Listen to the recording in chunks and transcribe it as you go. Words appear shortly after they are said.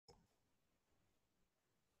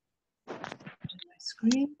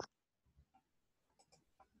screen.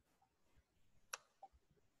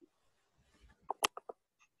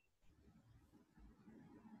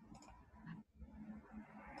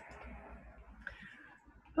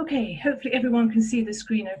 Okay, hopefully everyone can see the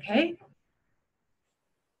screen okay.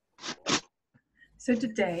 So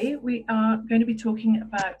today we are going to be talking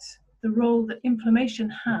about the role that inflammation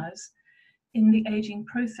has in the aging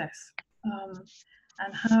process, and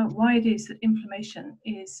why it is that inflammation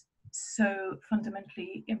is so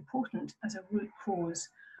fundamentally important as a root cause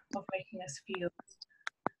of making us feel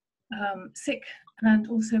sick and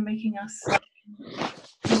also making us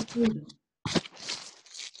older.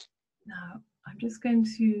 Now, I'm just going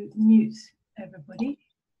to mute everybody,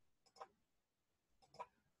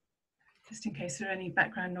 just in case there are any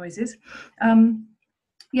background noises.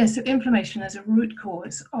 Yes, so inflammation as a root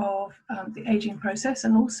cause of the aging process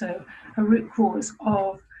and also a root cause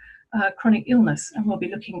of chronic illness. And we'll be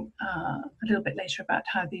looking a little bit later about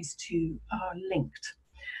how these two are linked.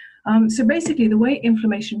 So basically the way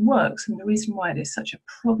inflammation works and the reason why it is such a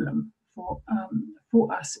problem for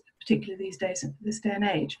us, particularly these days, this day and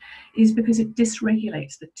age, is because it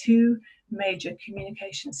dysregulates the two major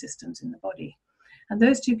communication systems in the body. And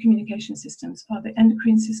those two communication systems are the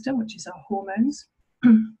endocrine system, which is our hormones.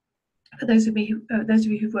 For those of you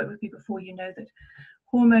who've worked with me before, you know that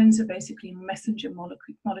hormones are basically messenger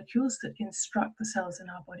molecules that instruct the cells in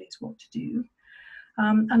our bodies what to do.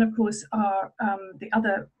 And of course, the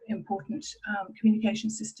other important communication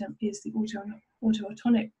system is the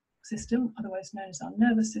autonomic system, otherwise known as our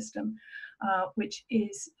nervous system, which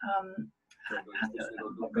is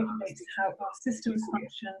what regulates how our systems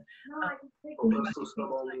function, automatic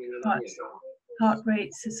heart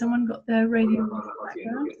rates. Has someone got their radio on in the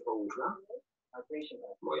background?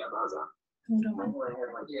 Hold on one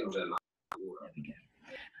second. There we go.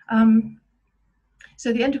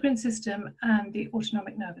 So the endocrine system and the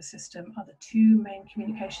autonomic nervous system are the two main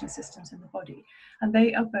communication systems in the body, and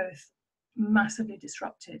they are both massively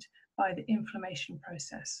disrupted by the inflammation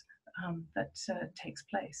process that takes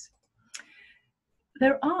place.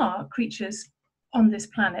 There are creatures on this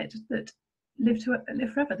planet that live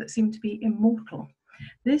forever, that seem to be immortal.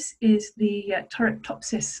 This is the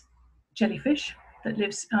Turritopsis jellyfish that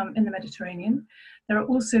lives in the Mediterranean. There are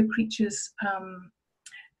also creatures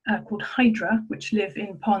called hydra, which live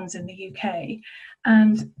in ponds in the UK.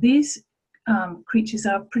 And these creatures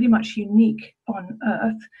are pretty much unique on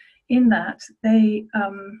Earth in that they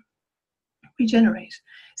regenerate.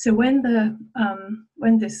 So when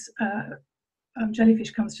this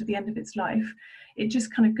jellyfish comes to the end of its life, it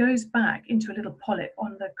just kind of goes back into a little polyp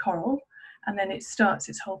on the coral, and then it starts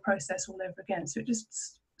its whole process all over again. So it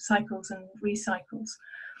just cycles and recycles.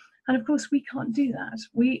 And of course, we can't do that.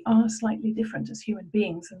 We are slightly different as human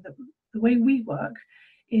beings. And the way we work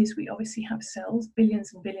is we obviously have cells,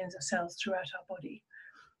 billions and billions of cells throughout our body.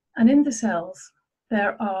 And in the cells,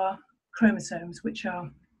 there are chromosomes, which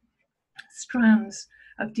are strands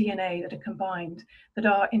of DNA that are combined, that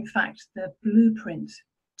are in fact the blueprint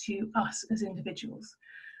to us as individuals.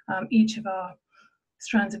 Each of our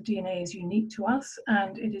strands of DNA is unique to us,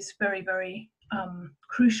 and it is very, very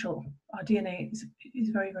crucial. Our DNA is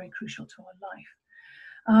very, very crucial to our life.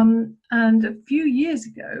 And a few years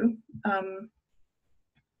ago,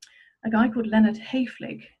 a guy called Leonard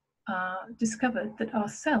Hayflick discovered that our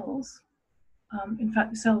cells, in fact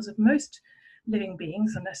the cells of most living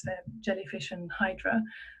beings, unless they're jellyfish and hydra,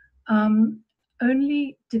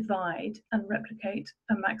 only divide and replicate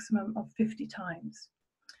a maximum of 50 times.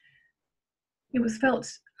 It was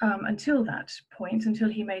felt until that point, until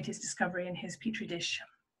he made his discovery in his petri dish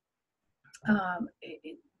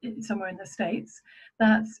somewhere in the States,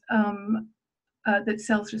 that that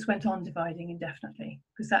cells just went on dividing indefinitely,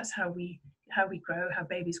 because that's how we grow, how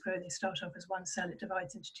babies grow. They start off as one cell, it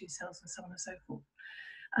divides into two cells, and so on and so forth.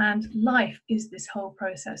 And life is this whole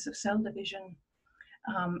process of cell division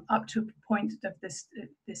up to a point of this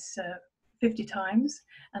 50 times,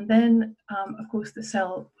 and then of course the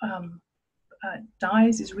cell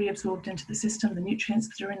dies, is reabsorbed into the system. The nutrients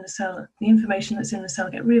that are in the cell, the information that's in the cell,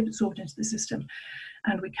 get reabsorbed into the system,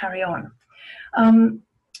 and we carry on.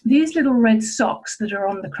 These little red socks that are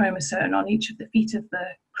on the chromosome, on each of the feet of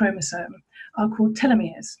the chromosome, are called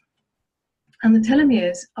telomeres. And the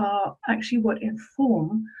telomeres are actually what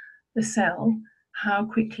inform the cell how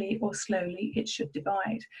quickly or slowly it should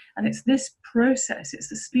divide. And it's this process, it's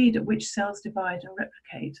the speed at which cells divide and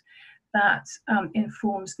replicate, that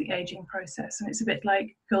informs the aging process. And it's a bit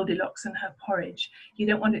like Goldilocks and her porridge. You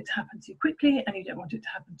don't want it to happen too quickly, and you don't want it to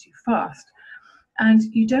happen too fast. And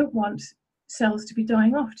you don't want cells to be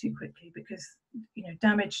dying off too quickly, because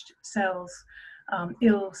damaged cells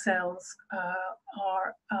Ill cells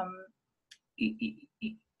are,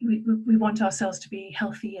 we want our cells to be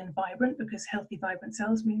healthy and vibrant, because healthy, vibrant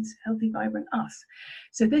cells means healthy, vibrant us.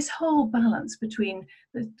 So this whole balance between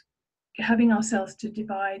having our cells to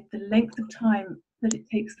divide, the length of time that it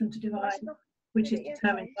takes them to divide, which is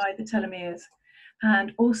determined by the telomeres,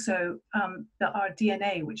 and also our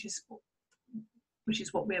DNA, which is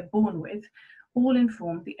what we are born with, all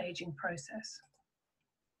inform the aging process.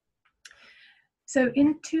 So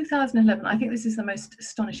in 2011, I think this is the most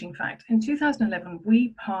astonishing fact. In 2011,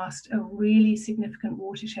 we passed a really significant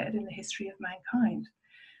watershed in the history of mankind.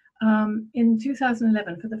 In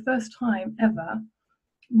 2011, for the first time ever,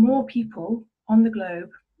 more people on the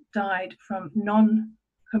globe died from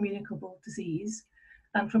non-communicable disease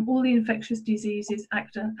than from all the infectious diseases,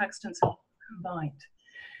 accidents combined.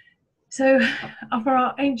 So for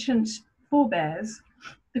our ancient forebears,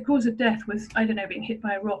 the cause of death was, I don't know, being hit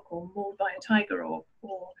by a rock or mauled by a tiger or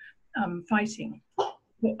fighting.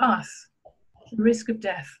 For us, the risk of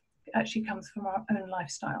death actually comes from our own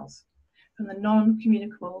lifestyles, from the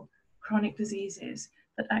non-communicable chronic diseases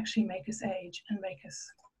that actually make us age and make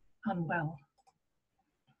us unwell.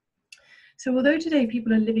 So although today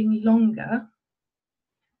people are living longer,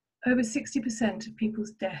 over 60% of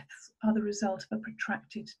people's deaths are the result of a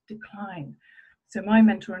protracted decline. So my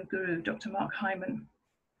mentor and guru, Dr. Mark Hyman,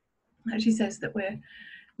 actually says that we're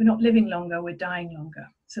not living longer, we're dying longer.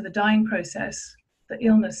 So the dying process, the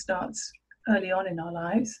illness starts early on in our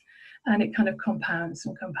lives, and it kind of compounds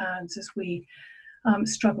and compounds as we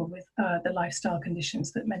struggle with the lifestyle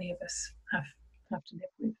conditions that many of us have to live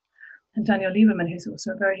with. And Daniel Lieberman, who's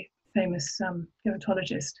also a very famous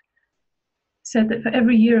dermatologist, said that for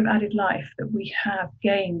every year of added life that we have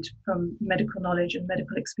gained from medical knowledge and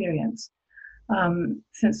medical experience,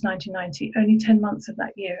 since 1990, only 10 months of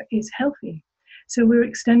that year is healthy. So we're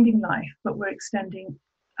extending life, but we're extending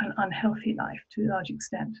an unhealthy life to a large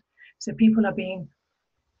extent. So people are being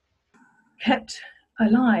kept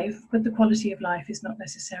alive, but the quality of life is not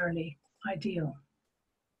necessarily ideal.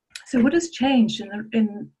 So what has changed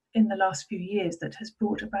in the last few years that has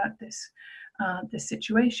brought about this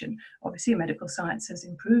situation? Obviously, medical science has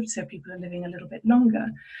improved, so people are living a little bit longer.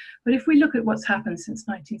 But if we look at what's happened since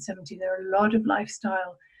 1970, there are a lot of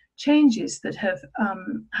lifestyle changes that have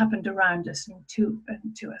happened around us and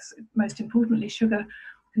to us. Most importantly, sugar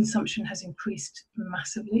consumption has increased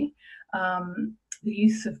massively. The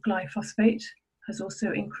use of glyphosate has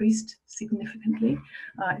also increased significantly.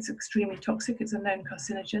 It's extremely toxic. It's a known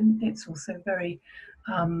carcinogen. It's also very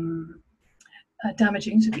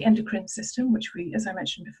damaging to the endocrine system, which we, as I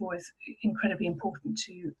mentioned before, is incredibly important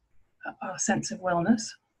to our sense of wellness.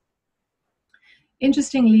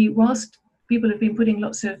 Interestingly, whilst people have been putting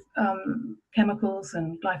lots of chemicals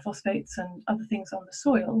and glyphosates and other things on the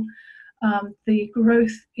soil, the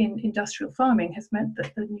growth in industrial farming has meant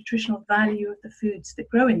that the nutritional value of the foods that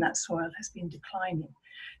grow in that soil has been declining.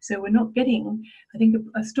 So we're not getting, I think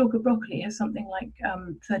a stalk of broccoli has something like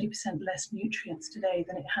 30% less nutrients today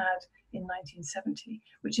than it had in 1970,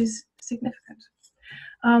 which is significant.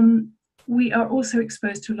 We are also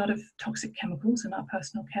exposed to a lot of toxic chemicals in our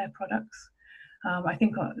personal care products. I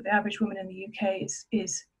think the average woman in the UK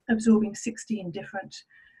is absorbing 16 different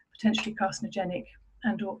potentially carcinogenic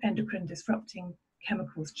and or endocrine disrupting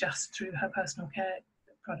chemicals just through her personal care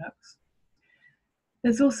products.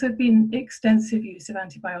 There's also been extensive use of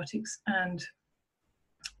antibiotics and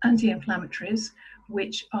anti-inflammatories,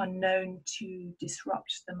 which are known to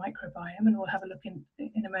disrupt the microbiome, and we'll have a look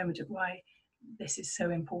in a moment at why this is so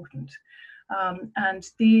important. And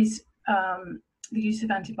these, the use of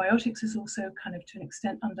antibiotics has also kind of to an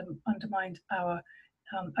extent undermined our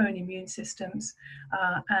own immune systems,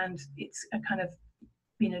 and it's a kind of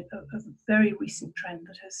been a very recent trend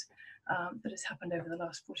that has happened over the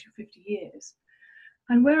last 40 or 50 years.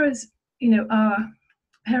 And whereas, you know, our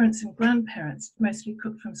parents and grandparents mostly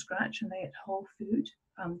cooked from scratch and they ate whole food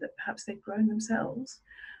that perhaps they'd grown themselves,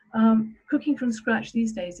 cooking from scratch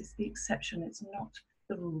these days is the exception. It's not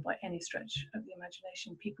the rule by any stretch of the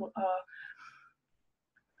imagination. People are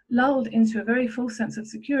lulled into a very false sense of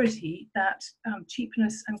security that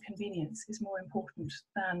cheapness and convenience is more important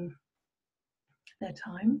than their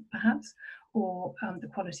time, perhaps, or the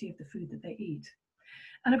quality of the food that they eat.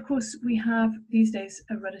 And of course, we have these days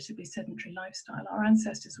a relatively sedentary lifestyle. Our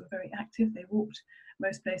ancestors were very active. They walked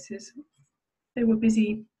most places. They were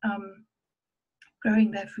busy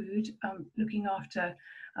growing their food, looking after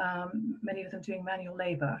many of them doing manual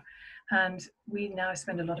labor. And we now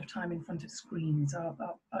spend a lot of time in front of screens.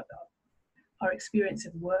 Our experience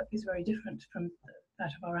of work is very different from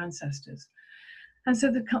that of our ancestors. And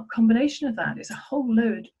so the combination of that is a whole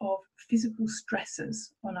load of physical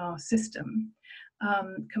stresses on our system,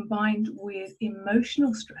 combined with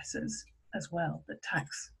emotional stresses as well that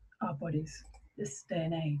tax our bodies this day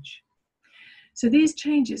and age. So these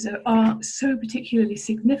changes are so particularly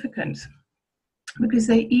significant because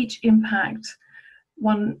they each impact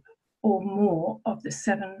one or more of the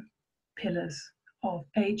 7 pillars of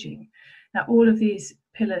aging. Now, all of these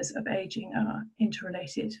pillars of aging are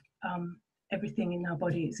interrelated. Everything in our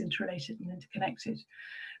body is interrelated and interconnected.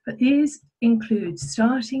 But these include,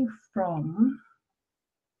 starting from,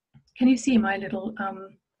 can you see my little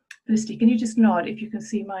Felicity? Can you just nod if you can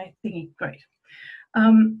see my thingy? Great.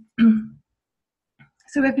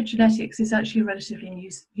 So epigenetics is actually a relatively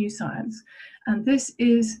new science, and this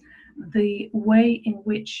is the way in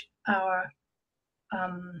which our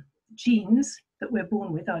genes that we're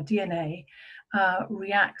born with, our DNA,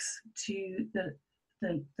 reacts to the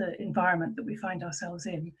environment that we find ourselves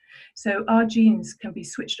in. So our genes can be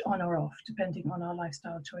switched on or off depending on our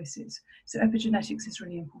lifestyle choices. So epigenetics is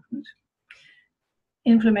really important.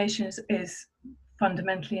 Inflammation is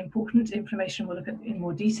fundamentally important. Inflammation, we'll look at in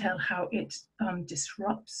more detail how it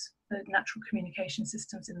disrupts the natural communication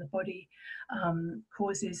systems in the body,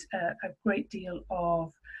 causes a great deal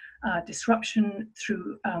of disruption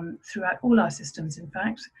throughout all our systems, in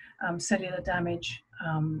fact, cellular damage,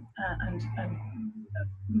 and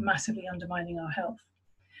massively undermining our health.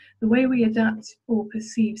 The way we adapt or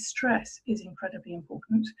perceive stress is incredibly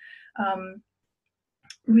important.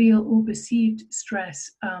 Real or perceived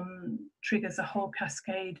stress triggers a whole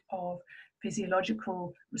cascade of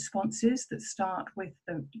physiological responses that start with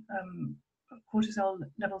the cortisol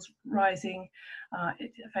levels rising.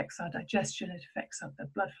 It affects our digestion, it affects the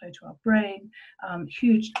blood flow to our brain,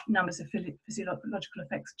 huge numbers of physiological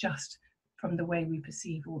effects just from the way we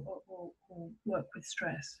perceive or work with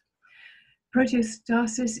stress.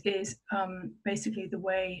 Proteostasis is basically the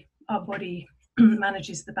way our body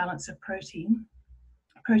manages the balance of protein.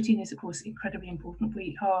 Protein is, of course, incredibly important.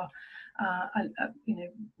 We are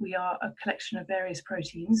a collection of various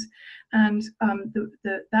proteins, and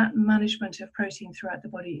that management of protein throughout the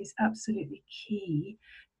body is absolutely key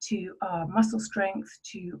to our muscle strength,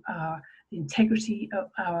 to the integrity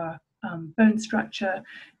of our bone structure,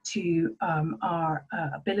 to our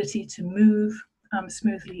ability to move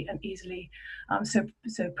smoothly and easily.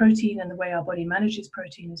 So protein and the way our body manages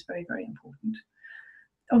protein is very, very important.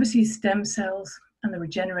 Obviously, stem cells and the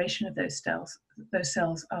regeneration of those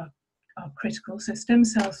cells are critical. So stem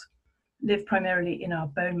cells live primarily in our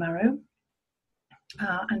bone marrow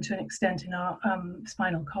and to an extent in our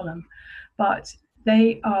spinal column, but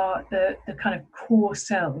they are the kind of core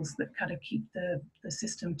cells that kind of keep the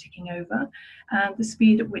system ticking over, and the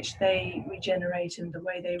speed at which they regenerate and the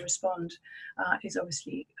way they respond is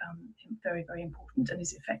obviously very, very important, and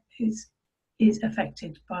is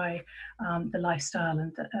affected by the lifestyle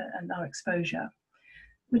and our exposure.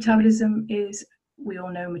 Metabolism is, we all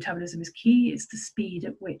know metabolism is key. It's the speed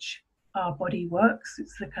at which our body works.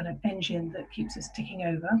 It's the kind of engine that keeps us ticking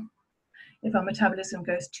over. If our metabolism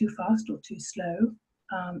goes too fast or too slow,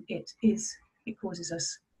 it causes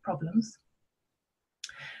us problems.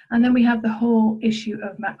 And then we have the whole issue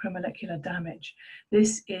of macromolecular damage.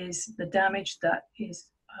 This is the damage that is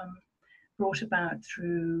brought about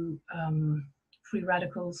through free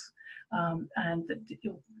radicals, and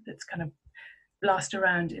that's kind of blast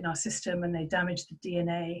around in our system, and they damage the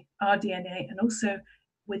DNA, our DNA, and also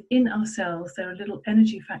within our cells there are little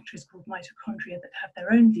energy factories called mitochondria that have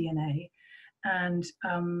their own DNA, and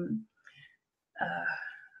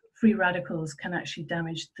free radicals can actually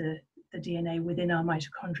damage the DNA within our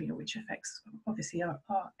mitochondria, which affects obviously our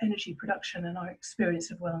energy production and our experience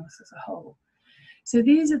of wellness as a whole. So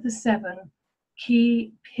these are the 7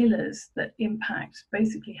 key pillars that impact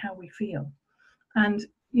basically how we feel. And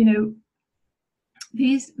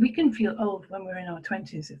we can feel old when we're in our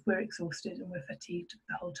 20s if we're exhausted and we're fatigued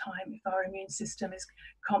the whole time, if our immune system is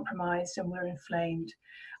compromised and we're inflamed.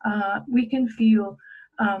 We can feel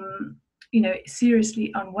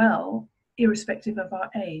seriously unwell irrespective of our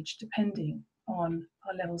age, depending on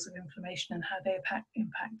our levels of inflammation and how they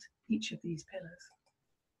impact each of these pillars.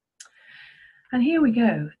 And here we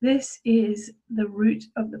go. This is the root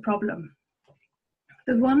of the problem.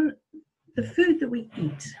 The food that we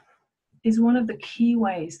eat is one of the key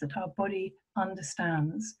ways that our body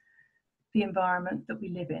understands the environment that we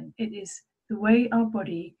live in. It is the way our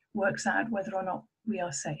body works out whether or not we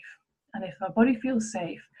are safe. And if our body feels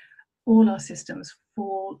safe, all our systems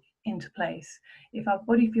fall into place. If our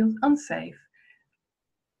body feels unsafe,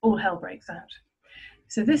 all hell breaks out.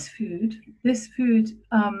 So this food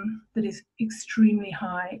that is extremely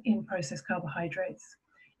high in processed carbohydrates,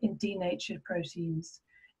 in denatured proteins,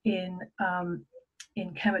 in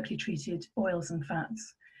chemically treated oils and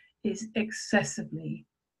fats, is excessively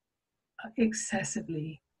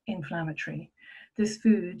inflammatory. This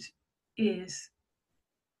food is,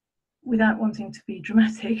 without wanting to be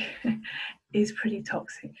dramatic, is pretty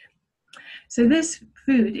toxic. So this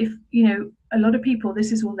food, if a lot of people,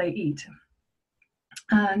 this is all they eat.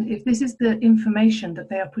 And if this is the information that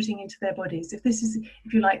they are putting into their bodies, if this is,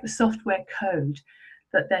 if you like, the software code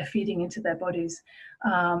that they're feeding into their bodies,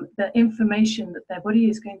 the information that their body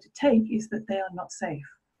is going to take is that they are not safe.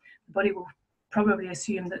 The body will probably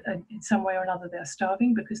assume that in some way or another they're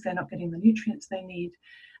starving because they're not getting the nutrients they need,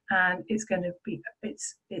 and it's going to be,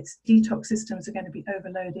 its detox systems are going to be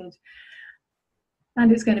overloaded,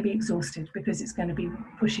 and it's going to be exhausted because it's going to be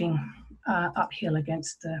pushing uphill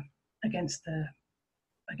against the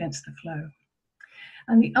flow.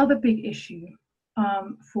 And the other big issue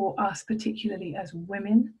for us, particularly as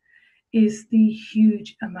women, is the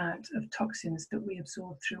huge amount of toxins that we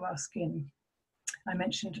absorb through our skin. I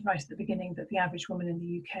mentioned right at the beginning that the average woman in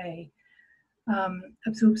the UK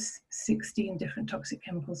absorbs 16 different toxic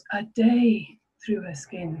chemicals a day through her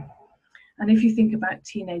skin. And if you think about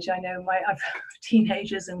teenage, I know I've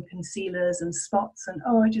teenagers and concealers and spots, and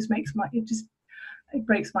it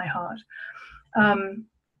breaks my heart.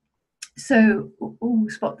 So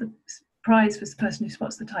spot the prize for the person who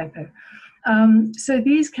spots the typo. So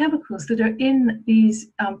these chemicals that are in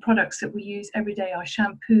these products that we use every day, our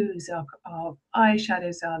shampoos, our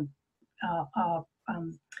eyeshadows, our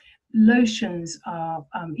lotions,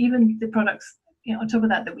 even the products on top of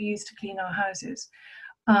that we use to clean our houses.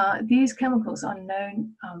 These chemicals are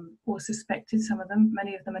known or suspected,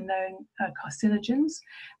 many of them are known carcinogens,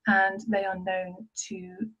 and they are known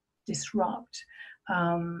to disrupt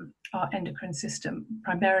our endocrine system,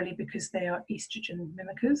 primarily because they are estrogen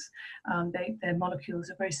mimickers. Their molecules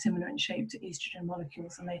are very similar in shape to estrogen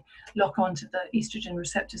molecules, and they lock onto the estrogen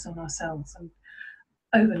receptors on our cells and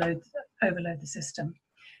overload the system.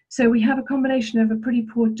 So we have a combination of a pretty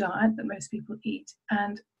poor diet that most people eat,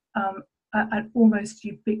 and an almost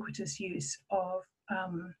ubiquitous use of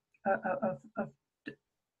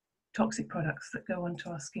toxic products that go onto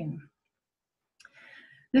our skin.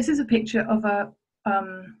 This is a picture of a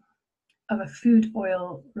food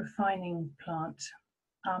oil refining plant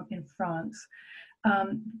in France.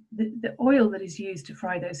 The oil that is used to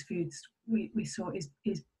fry those foods we saw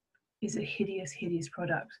is a hideous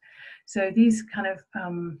product. So these kind of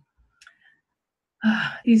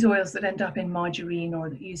these oils that end up in margarine or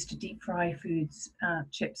that are used to deep fry foods,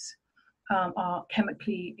 chips, are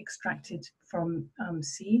chemically extracted from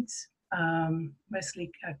seeds,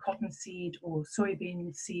 mostly cottonseed or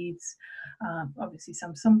soybean seeds, obviously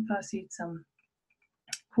some sunflower seeds, some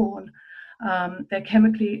corn. They're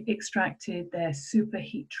chemically extracted, they're super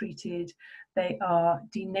heat treated, they are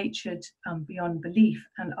denatured beyond belief,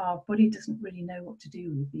 and our body doesn't really know what to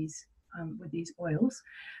do with these oils,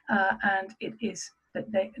 and it is that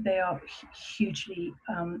they are hugely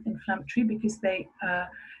inflammatory because they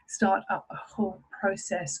start up a whole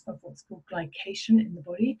process of what's called glycation in the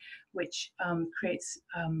body, which creates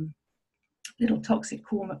little toxic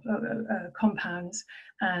compounds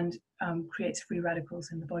and creates free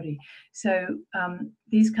radicals in the body. So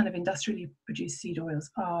these kind of industrially produced seed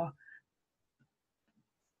oils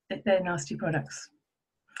they're nasty products.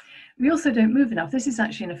 We also don't move enough. This is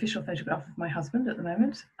actually an official photograph of my husband at the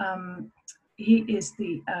moment. He is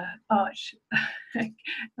the arch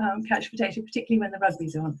couch potato, particularly when the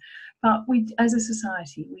rugby's on. But we, as a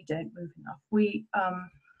society, we don't move enough. We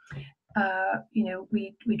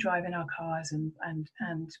drive in our cars and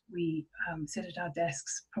we sit at our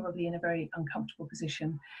desks, probably in a very uncomfortable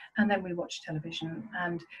position, and then we watch television,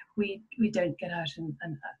 and we don't get out and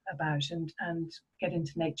about and get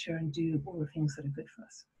into nature and do all the things that are good for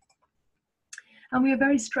us. And we are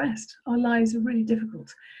very stressed. Our lives are really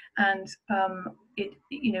difficult, and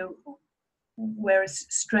whereas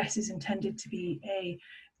stress is intended to be a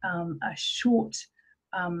short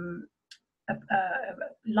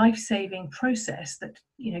life-saving process that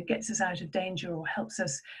gets us out of danger or helps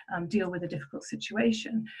us deal with a difficult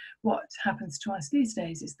situation, what happens to us these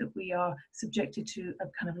days is that we are subjected to a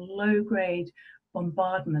kind of low-grade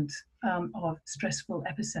bombardment of stressful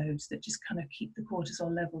episodes that just kind of keep the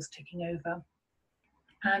cortisol levels ticking over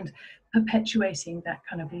and perpetuating that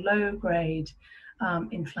kind of low-grade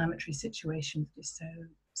inflammatory situation that is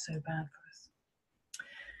so bad for us.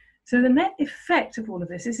 So the net effect of all of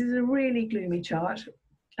this is a really gloomy chart,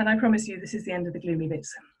 and I promise you this is the end of the gloomy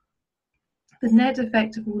bits. The net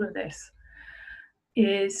effect of all of this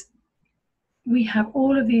is we have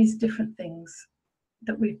all of these different things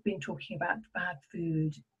that we've been talking about: bad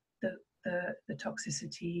food, the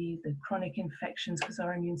toxicity, the chronic infections because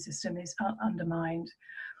our immune system is undermined,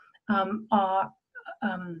 our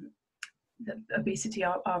the obesity,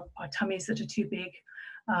 our tummies that are too big,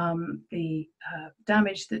 the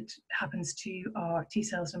damage that happens to our T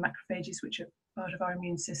cells and macrophages, which are part of our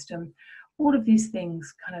immune system. All of these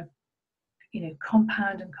things kind of,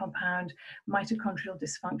 compound and compound. Mitochondrial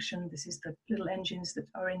dysfunction, this is the little engines that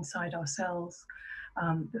are inside our cells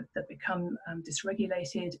that become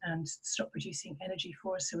dysregulated and stop producing energy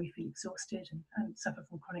for us, so we feel exhausted and suffer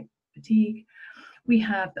from chronic fatigue. We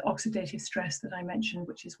have the oxidative stress that I mentioned,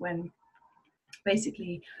 which is when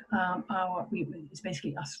basically it's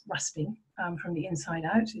basically us rusting from the inside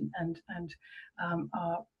out, and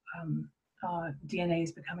our DNA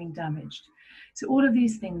is becoming damaged. So all of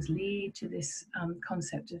these things lead to this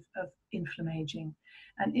concept of InflammAGEing.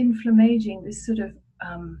 And InflammAGEing, this sort of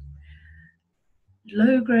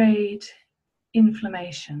low-grade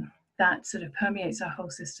inflammation that sort of permeates our whole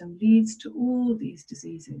system, leads to all these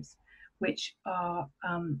diseases, which are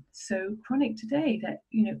so chronic today that,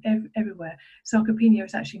 everywhere. Sarcopenia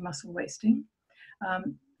is actually muscle wasting.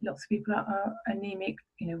 Lots of people are anemic.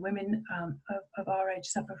 Women of our age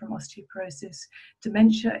suffer from osteoporosis.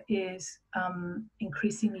 Dementia is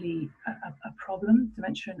increasingly a problem,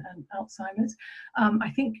 dementia and Alzheimer's. I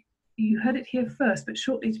think you heard it here first, but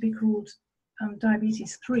shortly to be called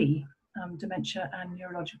diabetes 3, dementia and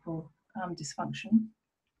neurological dysfunction,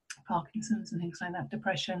 Parkinson's and things like that,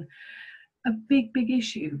 depression. A big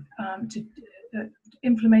issue.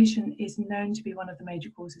 Inflammation is known to be one of the major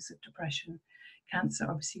causes of depression. Cancer,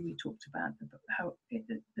 obviously, we talked about how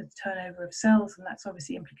the turnover of cells, and that's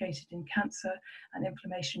obviously implicated in cancer, and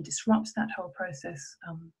inflammation disrupts that whole process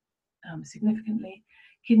significantly.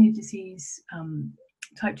 Kidney disease,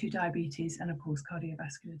 type 2 diabetes, and of course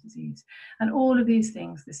cardiovascular disease. And all of these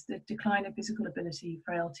things, the decline of physical ability,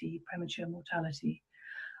 frailty, premature mortality.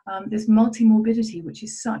 There's multimorbidity, which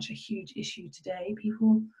is such a huge issue today.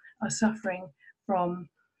 People are suffering from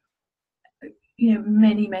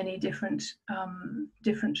many different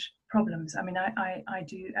problems. I mean, I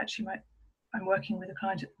do actually, I'm working with a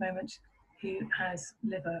client at the moment who has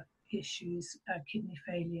liver issues, kidney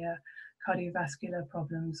failure, cardiovascular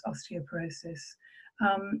problems, osteoporosis.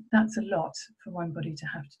 That's a lot for one body to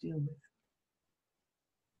have to deal with.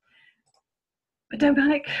 But don't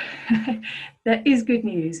panic. There is good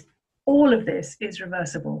news. All of this is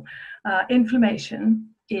reversible. Inflammation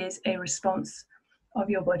is a response of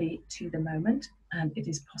your body to the moment, and it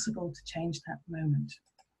is possible to change that moment.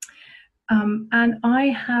 And I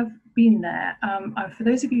have been there. For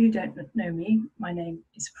those of you who don't know me, my name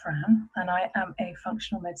is Fran, and I am a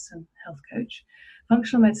functional medicine health coach.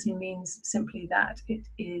 Functional medicine means simply that it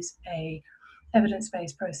is a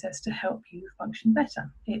evidence-based process to help you function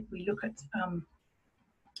better. We look at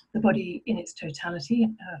the body in its totality,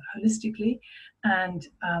 holistically, and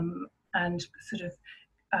sort of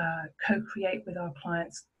co-create with our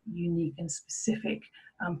clients unique and specific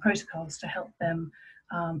protocols to help them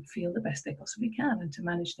feel the best they possibly can, and to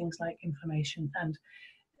manage things like inflammation and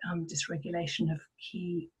dysregulation of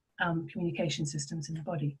key communication systems in the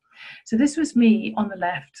body. So this was me on the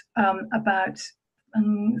left about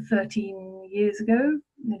 13 years ago,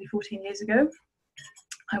 nearly 14 years ago.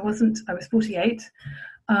 I was 48,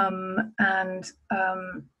 and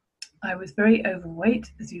I was very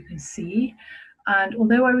overweight, as you can see. And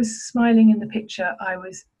although I was smiling in the picture, I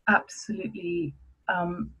was absolutely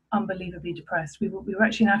unbelievably depressed. We were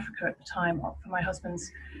actually in Africa at the time for my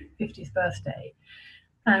husband's 50th birthday.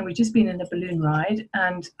 And we'd just been in a balloon ride,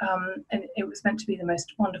 and it was meant to be the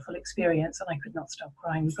most wonderful experience, and I could not stop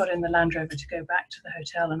crying. We got in the Land Rover to go back to the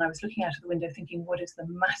hotel, and I was looking out of the window thinking, what is the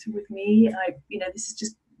matter with me? This is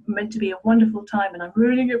just meant to be a wonderful time, and I'm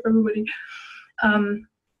ruining it for everybody.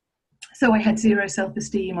 So I had zero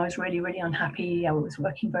self-esteem. I was really unhappy. I was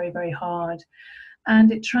working very hard.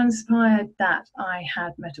 And it transpired that I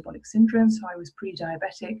had metabolic syndrome, so I was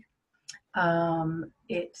pre-diabetic.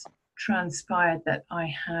 It transpired that I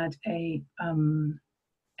had a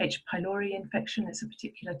H. pylori infection. It's a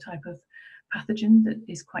particular type of pathogen that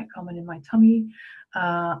is quite common in my tummy.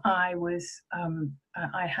 I was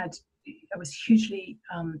hugely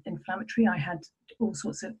inflammatory. I had all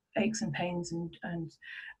sorts of aches and pains, and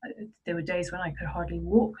there were days when I could hardly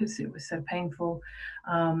walk because it was so painful.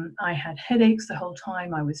 I had headaches the whole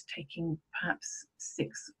time. I was taking perhaps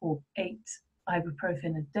 6 or 8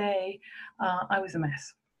 ibuprofen a day. I was a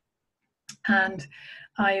mess. And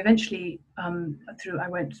I eventually, I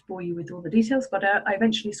won't bore you with all the details, but I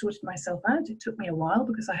eventually sorted myself out. It took me a while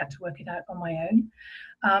because I had to work it out on my own.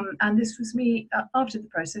 And this was me, after the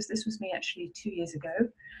process, this was me actually 2 years ago,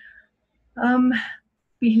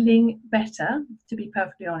 feeling better, to be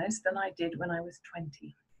perfectly honest, than I did when I was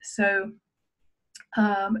 20. So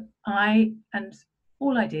all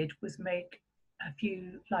I did was make a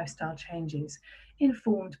few lifestyle changes,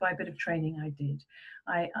 informed by a bit of training I did.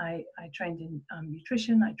 I trained in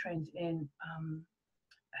nutrition, I trained in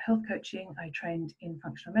health coaching, I trained in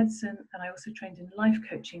functional medicine, and I also trained in life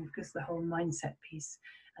coaching because the whole mindset piece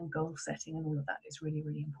and goal setting and all of that is really,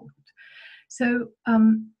 really important. So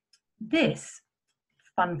this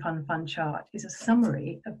fun chart is a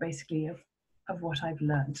summary of basically of what I've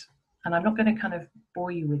learned. And I'm not going to kind of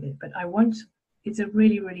bore you with it, but it's a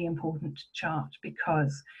really, really important chart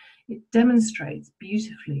because it demonstrates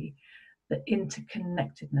beautifully the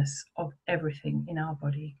interconnectedness of everything in our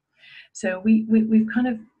body. So we've kind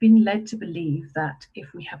of been led to believe that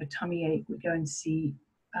if we have a tummy ache, we go and see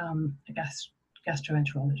a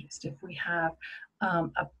gastroenterologist. If we have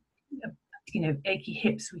achy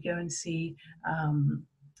hips, we go and see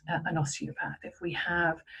an osteopath. If we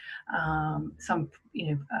have some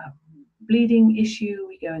bleeding issue,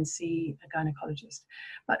 we go and see a gynecologist.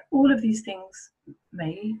 But all of these things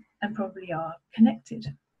may and probably are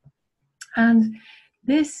connected. And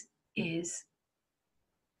this is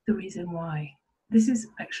the reason why. This is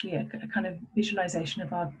actually a kind of visualization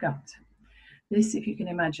of our gut. This, if you can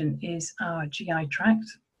imagine, is our GI tract.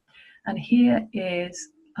 And here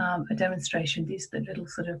is a demonstration. These little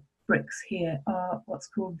sort of bricks here are what's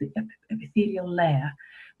called the epithelial layer,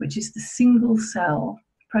 which is the single cell,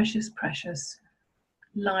 precious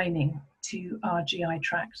lining to our GI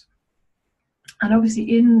tract. And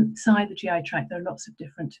obviously inside the GI tract, there are lots of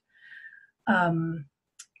different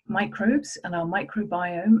microbes, and our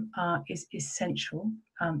microbiome is essential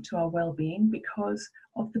to our well-being because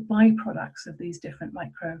of the byproducts of these different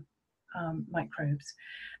microbes.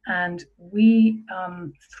 And we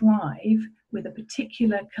thrive with a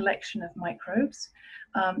particular collection of microbes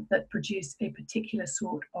that produce a particular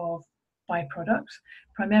sort of byproduct,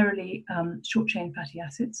 primarily short-chain fatty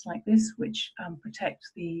acids like this, which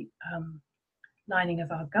protect the lining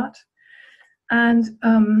of our gut, and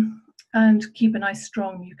keep a nice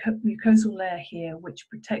strong mucosal layer here, which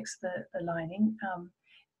protects the lining.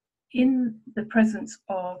 In the presence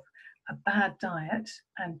of a bad diet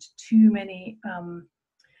and too many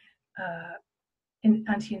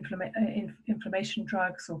anti-inflammation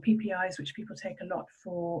drugs or PPIs, which people take a lot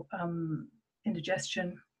for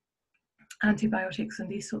indigestion, antibiotics and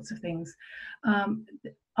these sorts of things,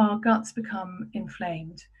 our guts become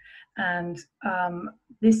inflamed, and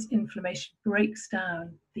this inflammation breaks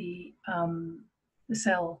down the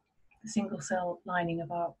single cell lining of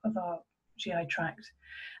our GI tract,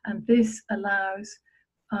 and this allows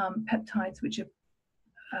peptides, which are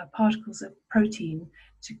particles of protein,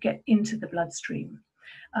 to get into the bloodstream,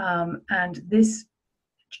 and this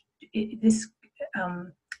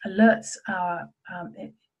alerts our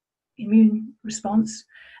immune response,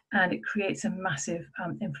 and it creates a massive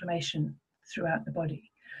inflammation throughout the body,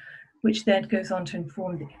 which then goes on to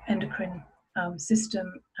inform the endocrine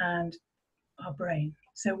system and our brain.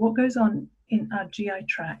 So what goes on in our GI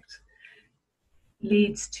tract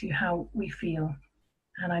leads to how we feel.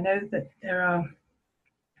 And I know that there are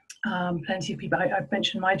plenty of people. I've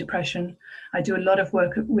mentioned my depression. I do a lot of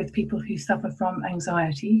work with people who suffer from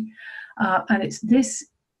anxiety, and it's this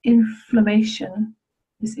inflammation,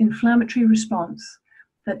 this inflammatory response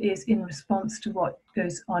that is in response to what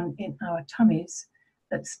goes on in our tummies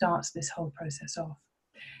that starts this whole process off.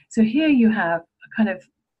 So here you have a kind of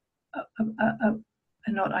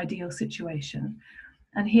a not ideal situation,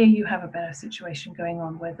 and here you have a better situation going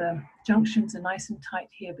on where the junctions are nice and tight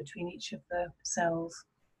here between each of the cells.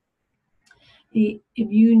 The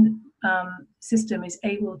immune system is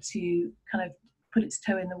able to kind of put its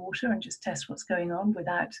toe in the water and just test what's going on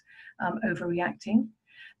without overreacting.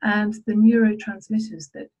 And the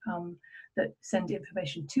neurotransmitters that send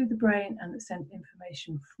information to the brain and that send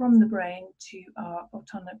information from the brain to our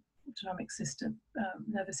autonomic system,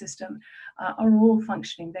 nervous system, are all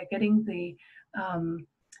functioning. They're getting the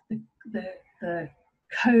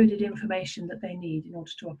coded information that they need in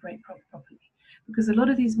order to operate properly. Because a lot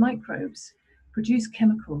of these microbes produce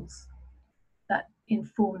chemicals that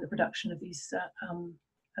inform the production of these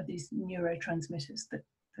neurotransmitters that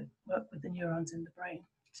work with the neurons in the brain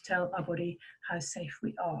to tell our body how safe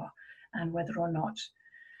we are and whether or not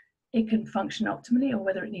it can function optimally, or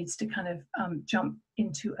whether it needs to kind of jump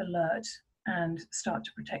into alert and start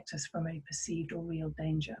to protect us from a perceived or real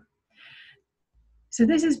danger. So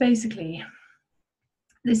this is basically,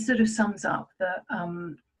 this sort of sums up the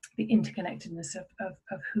interconnectedness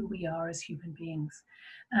of who we are as human beings.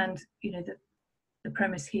 And, you know, the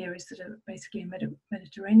premise here is that basically a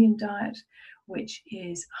Mediterranean diet, which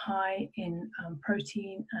is high in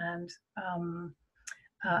protein and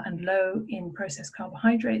low in processed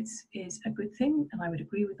carbohydrates, is a good thing, and I would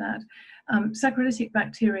agree with that. Saccharolytic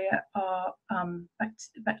bacteria are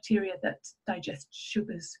bacteria that digest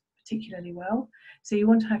sugars particularly well, so you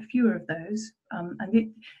want to have fewer of those.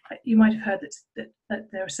 And you might have heard that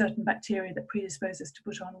there are certain bacteria that predispose us to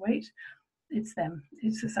put on weight. It's them.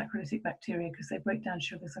 It's the saccharolytic bacteria, because they break down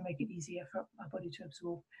sugars and make it easier for our body to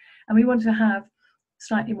absorb. And we want to have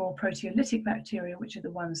slightly more proteolytic bacteria, which are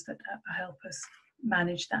the ones that help us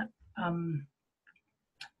manage that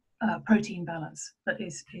protein balance that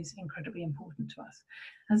is incredibly important to us.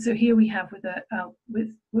 And so here we have with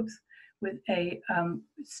a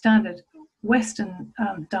standard Western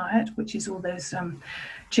diet, which is all those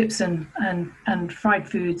chips and fried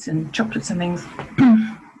foods and chocolates and things.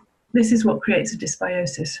 This is what creates a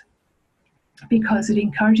dysbiosis, because it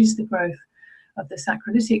encourages the growth of the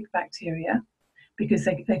saccharolytic bacteria, because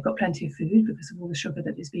they've got plenty of food because of all the sugar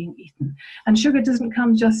that is being eaten. And sugar doesn't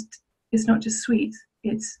come it's not just sweet,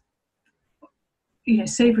 it's, you know,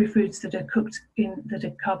 savory foods that are cooked that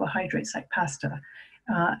are carbohydrates like pasta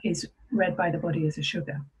is read by the body as a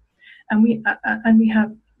sugar. And we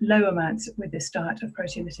have low amounts with this diet of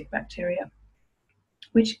proteolytic bacteria,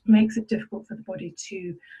 which makes it difficult for the body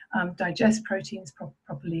to digest proteins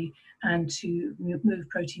properly and to move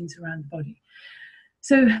proteins around the body.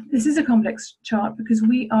 So this is a complex chart because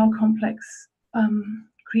we are complex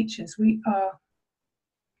creatures. We are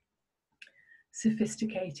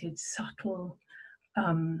sophisticated, subtle,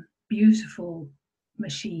 beautiful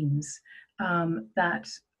machines that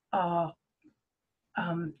are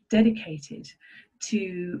dedicated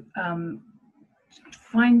to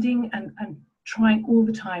finding and trying all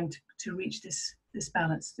the time to reach this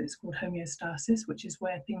balance that's called homeostasis, which is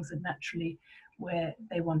where things are naturally where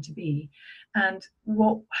they want to be. And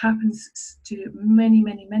what happens to many,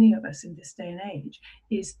 many, many of us in this day and age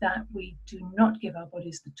is that we do not give our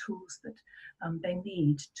bodies the tools that they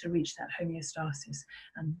need to reach that homeostasis.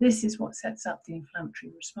 And this is what sets up the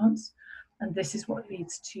inflammatory response. And this is what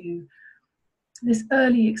leads to this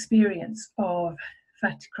early experience of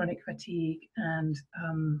chronic fatigue and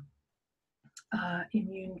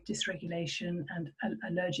immune dysregulation and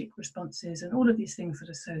allergic responses and all of these things that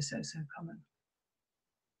are so common.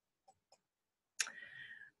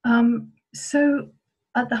 So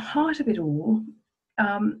at the heart of it all,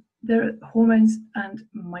 the hormones and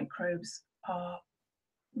microbes are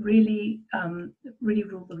really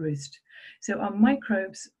rule the roost. So our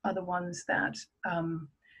microbes are the ones that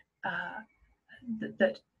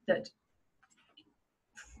that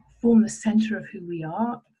form the center of who we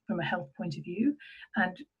are from a health point of view,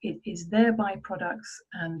 and it is their byproducts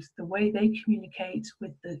and the way they communicate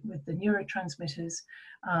with the neurotransmitters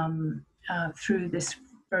through this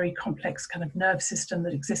very complex kind of nerve system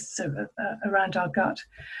that exists around our gut,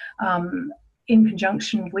 in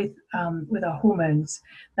conjunction with our hormones,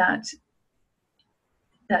 that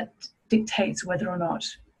dictates whether or not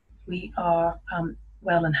we are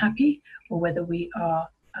well and happy, or whether we are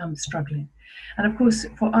struggling. And of course,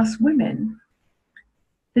 for us women,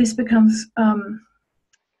 this becomes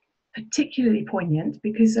particularly poignant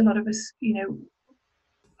because a lot of us,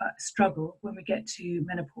 struggle when we get to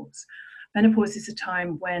menopause. Menopause is a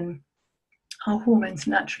time when our hormones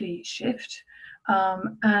naturally shift,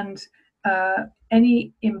 and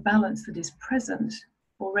any imbalance that is present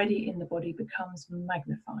already in the body becomes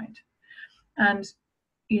magnified. And,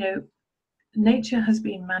 nature has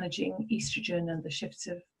been managing estrogen and the shifts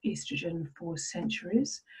of estrogen for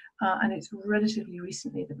centuries, and it's relatively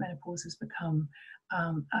recently that menopause has become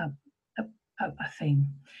a thing.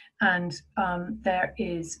 And there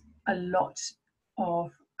is a lot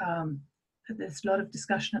of there's a lot of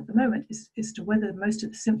discussion at the moment as to whether most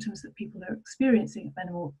of the symptoms that people are experiencing at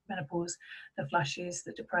menopause, the flushes,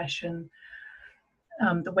 the depression,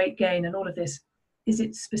 the weight gain, and all of this, is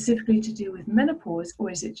it specifically to do with menopause,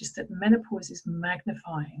 or is it just that menopause is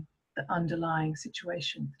magnifying the underlying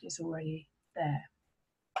situation that is already there?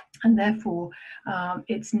 And therefore,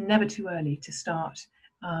 it's never too early to start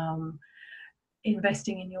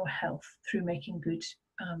investing in your health through making good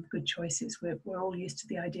choices. We're all used to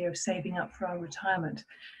the idea of saving up for our retirement,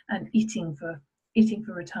 and eating for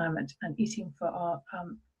retirement and eating for our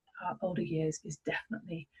older years is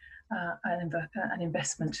definitely an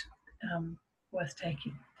investment worth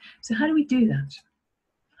taking. So how do we do that?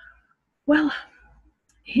 Well,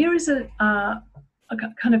 here is a a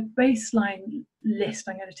kind of baseline list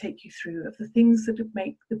I'm going to take you through of the things that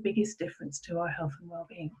make the biggest difference to our health and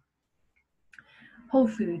well-being. Whole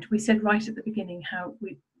food. We said right at the beginning how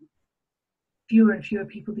fewer and fewer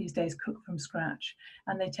people these days cook from scratch,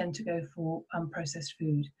 and they tend to go for processed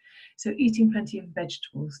food. So eating plenty of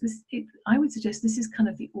vegetables. I would suggest this is kind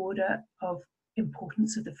of the order of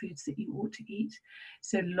importance of the foods that you ought to eat.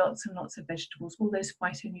 So lots and lots of vegetables, all those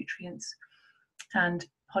phytonutrients and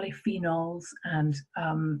polyphenols and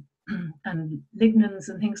and lignans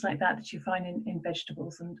and things like that that you find in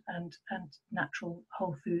vegetables and natural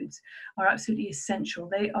whole foods are absolutely essential.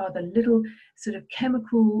 They are the little sort of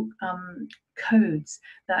chemical codes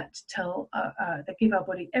that tell that give our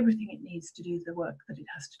body everything it needs to do the work that it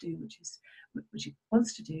has to do, which it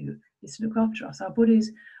wants to do, is to look after us. Our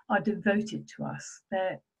bodies are devoted to us.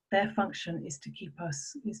 Their function is to keep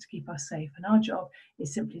us safe, and our job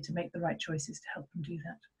is simply to make the right choices to help them do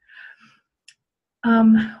that.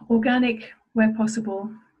 Organic where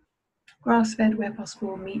possible, grass-fed where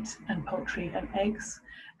possible, meat and poultry and eggs.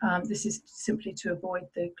 This is simply to avoid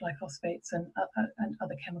the glyphosates and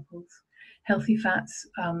other chemicals. Healthy fats.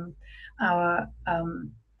 Our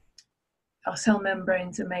cell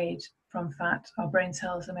membranes are made from fat. Our brain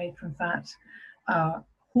cells are made from fat. Our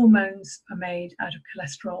hormones are made out of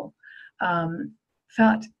cholesterol.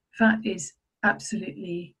 Fat is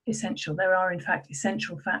absolutely essential. There are, in fact,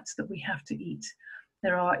 essential fats that we have to eat.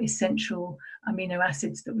 There are essential amino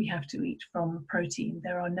acids that we have to eat from protein.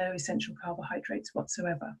 There are no essential carbohydrates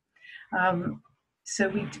whatsoever. So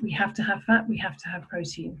we have to have fat, we have to have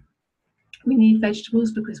protein. We need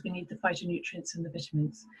vegetables because we need the phytonutrients and the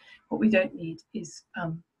vitamins. What we don't need is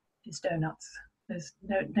donuts. There's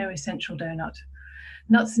no essential donut.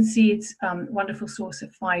 Nuts and seeds, wonderful source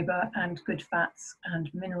of fiber and good fats and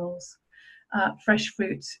minerals. Fresh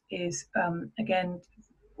fruit is, again,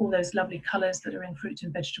 all those lovely colours that are in fruit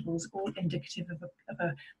and vegetables, all indicative of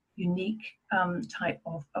a unique type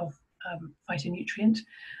of phytonutrient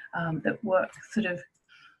that work sort of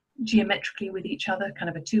geometrically with each other, kind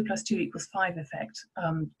of a 2 + 2 = 5 effect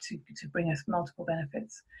to bring us multiple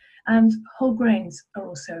benefits. And whole grains are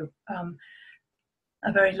also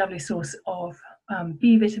a very lovely source of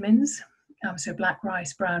B vitamins, so black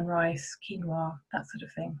rice, brown rice, quinoa, that sort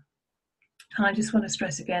of thing. And I just want to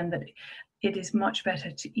stress again that it is much better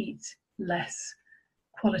to eat less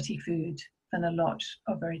quality food than a lot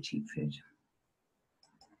of very cheap food.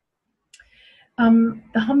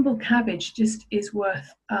 The humble cabbage just is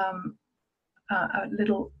worth a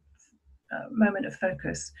little moment of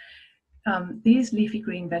focus. These leafy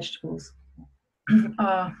green vegetables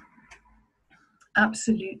are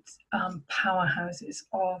absolute powerhouses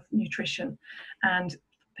of nutrition, and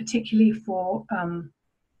particularly for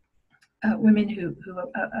women who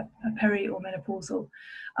are peri or menopausal.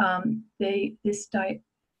 This diet,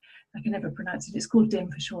 I can never pronounce it, it's called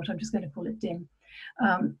DIM for short, I'm just going to call it DIM.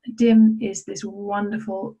 DIM is this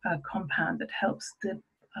wonderful compound that helps the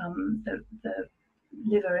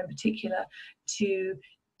liver in particular to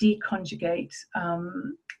deconjugate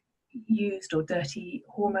used or dirty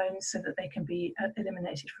hormones so that they can be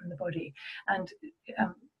eliminated from the body. And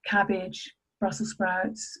cabbage, Brussels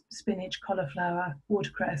sprouts, spinach, cauliflower,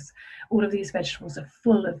 watercress, all of these vegetables are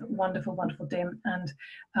full of wonderful, wonderful DIM and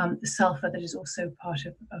the sulfur that is also part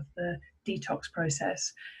of the detox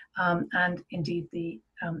process and indeed the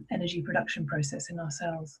energy production process in our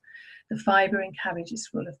cells. The fiber in cabbage is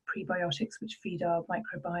full of prebiotics which feed our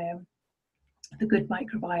microbiome, the good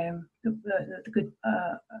microbiome, the good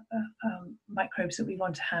microbes that we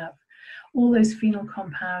want to have. All those phenol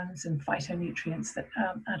compounds and phytonutrients that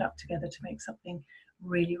add up together to make something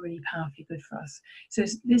really, really powerfully good for us. So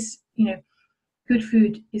this, good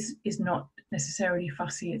food is not necessarily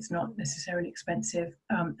fussy, it's not necessarily expensive,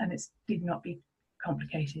 and it need not be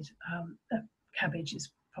complicated. Cabbage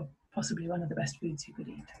is possibly one of the best foods you could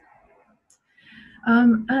eat.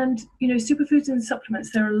 And superfoods and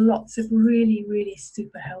supplements, there are lots of really, really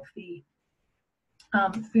super healthy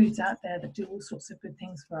foods out there that do all sorts of good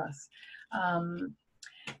things for us.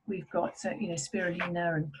 We've got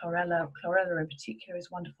spirulina and chlorella. Chlorella in particular is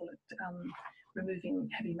wonderful at removing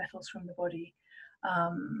heavy metals from the body.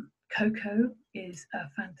 Cocoa is a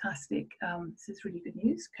fantastic, this is really good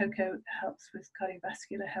news. Cocoa helps with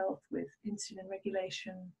cardiovascular health, with insulin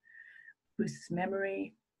regulation, boosts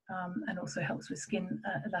memory, and also helps with skin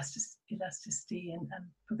elasticity and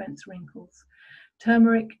prevents wrinkles.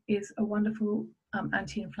 Turmeric is a wonderful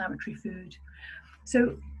anti-inflammatory food.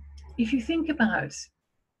 So if you think about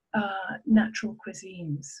natural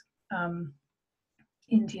cuisines,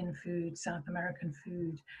 Indian food, South American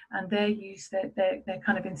food, and their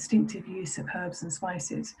kind of instinctive use of herbs and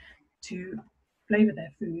spices to flavour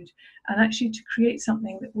their food, and actually to create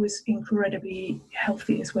something that was incredibly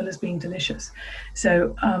healthy as well as being delicious.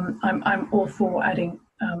 So I'm all for adding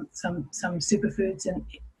some superfoods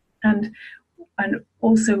and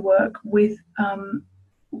also work with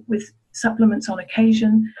supplements on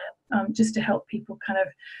occasion, just to help people kind of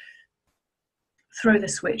throw the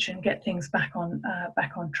switch and get things back on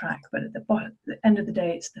track. But at the end of the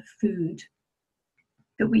day, it's the food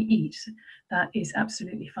that we eat that is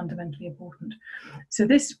absolutely fundamentally important. So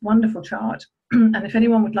this wonderful chart, and if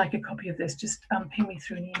anyone would like a copy of this, just ping me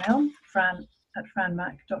through an email,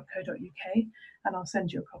 fran@franmac.co.uk, and I'll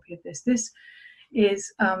send you a copy of this. This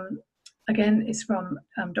is again, it's from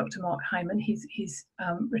Dr. Mark Hyman. He's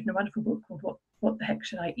written a wonderful book called What the Heck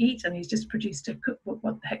Should I Eat? And he's just produced a cookbook,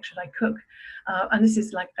 What the Heck Should I Cook? And this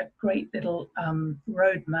is like a great little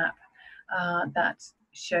roadmap that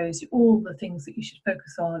shows you all the things that you should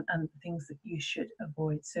focus on and the things that you should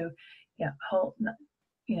avoid. So yeah, whole,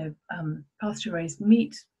 pasture raised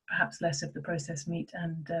meat, perhaps less of the processed meat,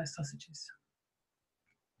 and sausages,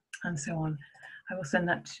 and so on. I will send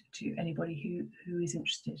that to anybody who is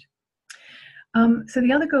interested. So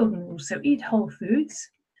the other golden rule, so eat whole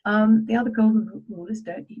foods. The other golden rule is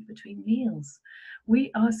don't eat between meals.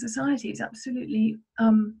 Our society is absolutely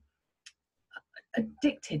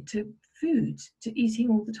addicted to food, to eating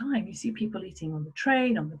all the time. You see people eating on the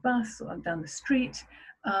train, on the bus, or down the street.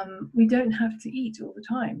 We don't have to eat all the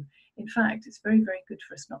time. In fact, it's very, very good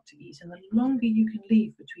for us not to eat. And the longer you can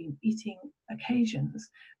leave between eating occasions,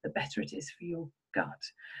 the better it is for your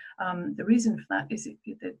gut. The reason for that is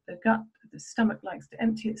the gut, the stomach likes to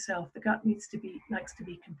empty itself. The gut likes to be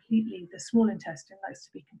completely, the small intestine likes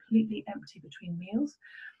to be completely empty between meals.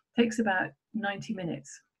 It takes about 90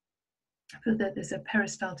 minutes. There's a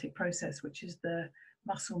peristaltic process, which is the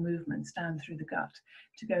muscle movements down through the gut,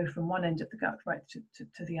 to go from one end of the gut right to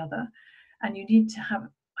the other. And you need to have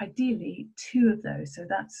ideally 2 of those. So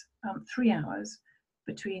that's 3 hours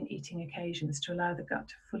between eating occasions to allow the gut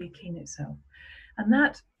to fully clean itself. And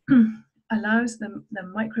that allows the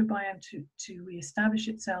microbiome to reestablish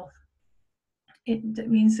itself. It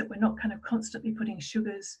means that we're not kind of constantly putting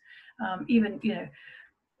sugars, even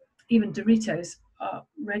Doritos are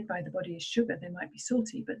read by the body as sugar. They might be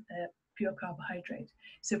salty, but they're pure carbohydrate.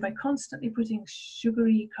 So by constantly putting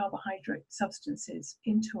sugary carbohydrate substances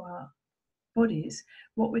into our bodies,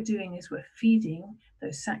 what we're doing is we're feeding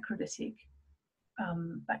those saccharolytic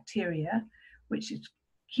bacteria, which is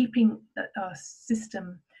keeping our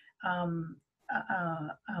system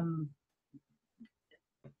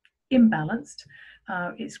imbalanced.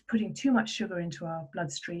 It's putting too much sugar into our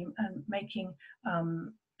bloodstream and making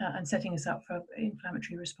and setting us up for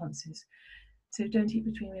inflammatory responses. So don't eat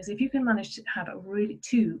between meals. If you can manage to have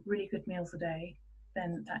 2 really good meals a day,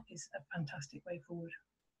 then that is a fantastic way forward.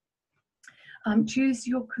 Choose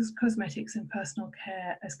your cosmetics and personal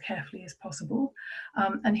care as carefully as possible.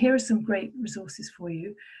 And here are some great resources for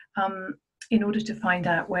you in order to find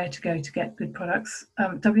out where to go to get good products.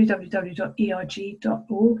 www.erg.org.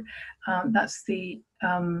 That's the,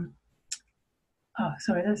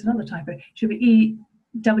 sorry, there's another typo. It should be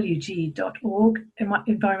EWG.org,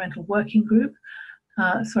 Environmental Working Group.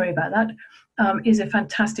 Sorry about that. Is a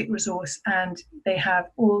fantastic resource, and they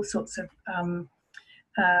have all sorts of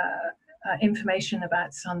information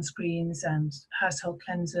about sunscreens and household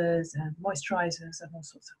cleansers and moisturizers and all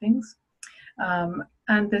sorts of things.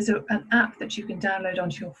 And there's an app that you can download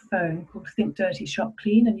onto your phone called Think Dirty Shop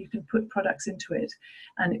Clean, and you can put products into it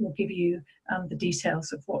and it will give you the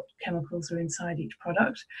details of what chemicals are inside each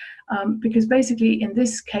product. Because basically in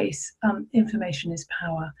this case, information is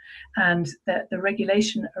power, and the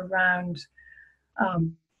regulation around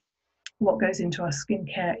what goes into our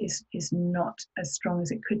skincare is not as strong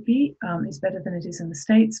as it could be. It's better than it is in the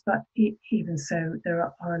States, but even so,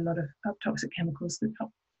 there are a lot of toxic chemicals that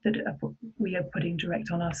we are putting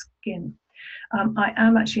direct on our skin. I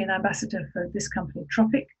am actually an ambassador for this company,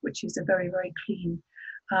 Tropic, which is a very, very clean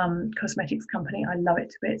cosmetics company. I love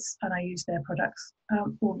it to bits, and I use their products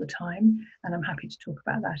all the time, and I'm happy to talk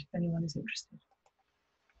about that if anyone is interested.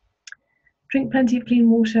 Drink plenty of clean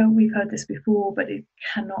water. We've heard this before, but it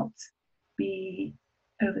cannot be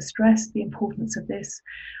overstressed, the importance of this.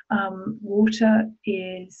 Water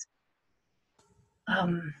is,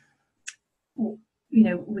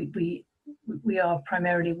 we are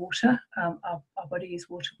primarily water. Our body is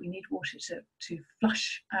water. We need water to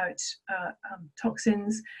flush out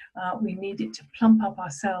toxins. We need it to plump up our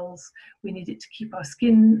cells. We need it to keep our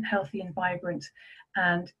skin healthy and vibrant.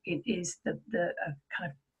 And it is the kind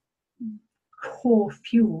of core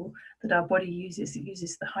fuel that our body uses. It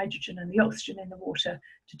uses the hydrogen and the oxygen in the water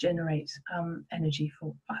to generate energy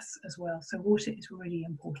for us as well. So water is really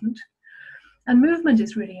important. And movement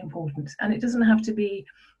is really important. And it doesn't have to be,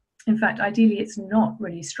 in fact, ideally, it's not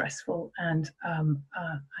really stressful and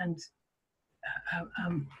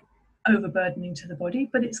overburdening to the body,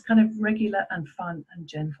 but it's kind of regular and fun and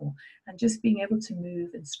gentle. And just being able to move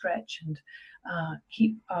and stretch and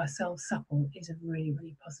keep ourselves supple is a really,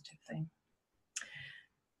 really positive thing.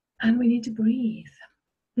 And we need to breathe.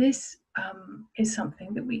 This is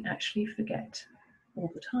something that we actually forget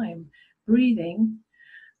all the time. Breathing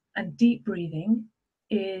and deep breathing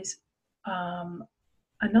is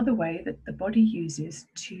another way that the body uses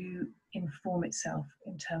to inform itself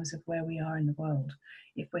in terms of where we are in the world.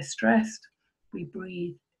 If we're stressed, we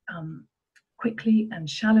breathe quickly and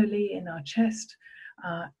shallowly in our chest.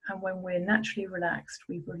 And when we're naturally relaxed,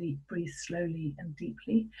 we really breathe slowly and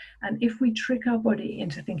deeply. And if we trick our body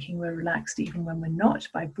into thinking we're relaxed, even when we're not,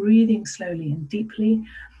 by breathing slowly and deeply,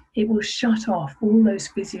 it will shut off all those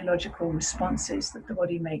physiological responses that the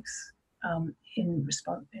body makes in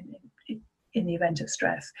the event of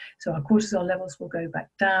stress. So our cortisol levels will go back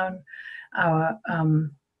down, our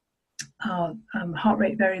heart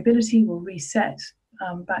rate variability will reset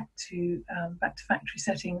back to factory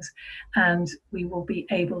settings, and we will be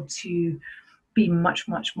able to be much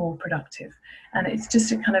more productive. And it's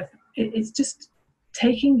just a kind of it's just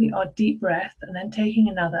taking our deep breath and then taking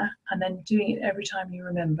another and then doing it every time you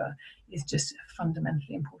remember is just a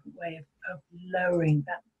fundamentally important way of lowering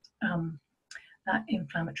that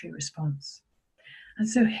inflammatory response. And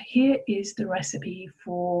so here is the recipe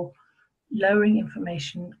for lowering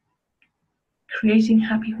inflammation, creating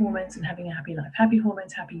happy hormones and having a happy life. Happy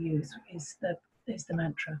hormones, happy you is the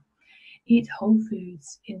mantra. Eat whole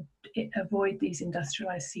foods, avoid these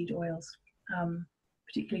industrialized seed oils,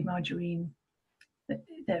 particularly margarine,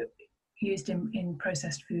 they're used in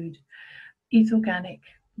processed food. Eat organic,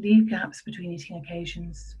 leave gaps between eating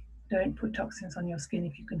occasions. Don't put toxins on your skin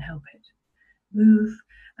if you can help it. Move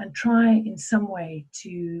and try in some way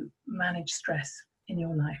to manage stress in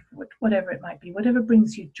your life, whatever it might be. Whatever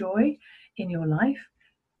brings you joy in your life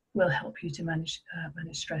will help you to manage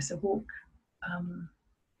stress. A walk, a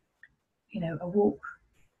walk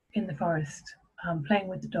in the forest, playing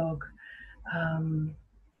with the dog,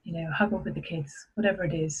 huggle with the kids, whatever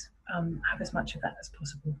it is, have as much of that as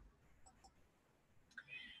possible.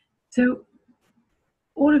 So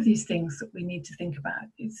all of these things that we need to think about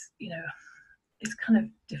is, it's kind of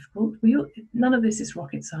difficult. None of this is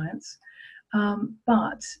rocket science,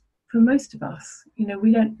 but for most of us,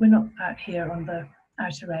 we're not out here on the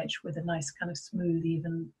outer edge with a nice kind of smooth,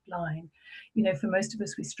 even line. For most of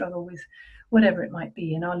us, we struggle with whatever it might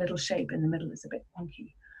be, and our little shape in the middle is a bit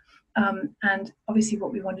wonky. And obviously,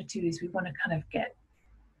 what we want to do is we want to kind of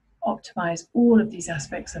optimize all of these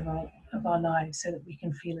aspects of our lives so that we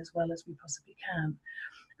can feel as well as we possibly can.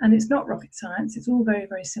 And it's not rocket science, it's all very,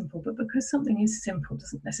 very simple, but because something is simple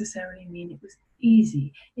doesn't necessarily mean it was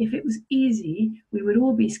easy. If it was easy, we would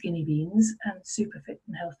all be skinny beans and super fit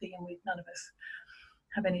and healthy, and none of us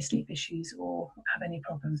have any sleep issues or have any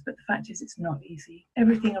problems. But the fact is, it's not easy.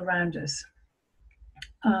 Everything around us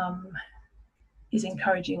is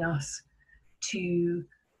encouraging us to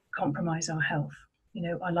compromise our health.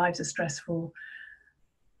 Our lives are stressful.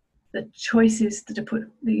 The choices that are put,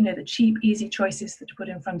 the cheap, easy choices that are put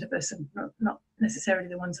in front of us are not necessarily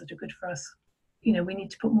the ones that are good for us. We need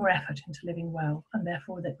to put more effort into living well, and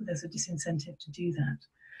therefore there's a disincentive to do that.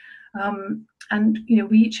 And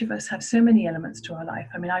we each of us have so many elements to our life.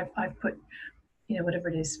 I mean, I've put, whatever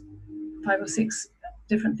it is, 5 or 6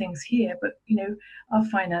 different things here, but our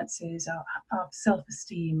finances, our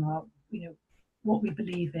self-esteem, our what we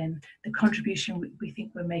believe in, the contribution we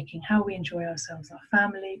think we're making, how we enjoy ourselves, our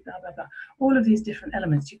family, blah, blah, blah. All of these different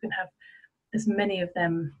elements, you can have as many of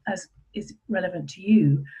them as is relevant to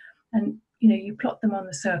you. And, you plot them on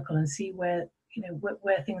the circle and see where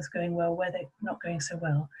things are going well, where they're not going so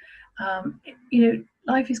well.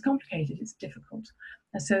 Life is complicated, it's difficult.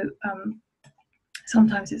 And so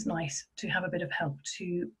sometimes it's nice to have a bit of help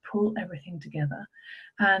to pull everything together.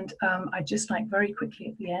 And I'd just like very quickly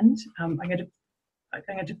at the end, I'm going to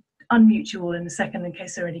unmute you all in a second in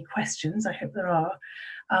case there are any questions. I hope there are.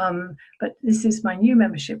 But this is my new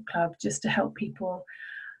membership club, just to help people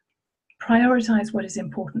prioritize what is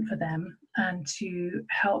important for them and to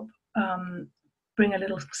help bring a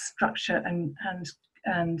little structure and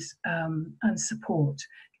support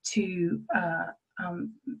to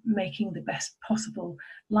making the best possible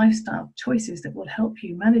lifestyle choices that will help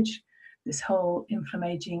you manage this whole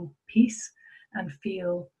InflammAGEing piece and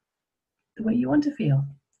feel the way you want to feel,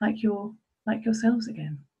 like you're like yourselves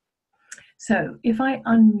again. So if I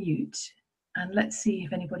unmute, and let's see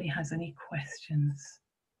if anybody has any questions.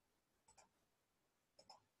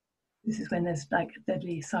 This is when there's like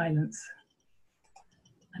deadly silence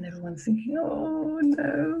and everyone's thinking, oh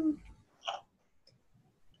no.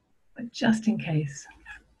 But just in case,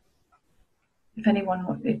 if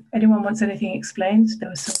anyone wants anything explained, there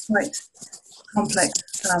was some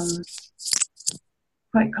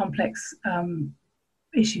quite complex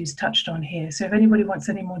issues touched on here. So if anybody wants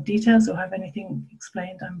any more details or have anything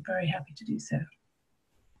explained, I'm very happy to do so.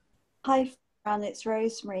 Hi, Fran, it's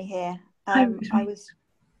Rosemary here. Hi, Rosemary.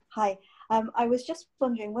 I was just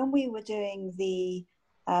wondering, when we were doing the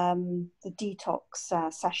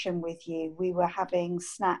detox session with you, we were having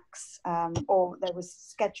snacks, or there was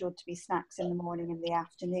scheduled to be snacks in the morning and the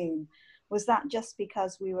afternoon. Was that just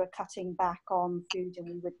because we were cutting back on food and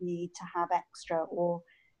we would need to have extra, or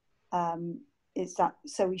is that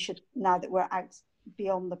so we should, now that we're out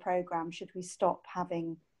beyond the program, should we stop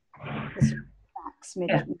having the snacks mid?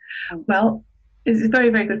 Yeah. Well, it's a very,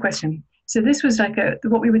 very good question. So this was like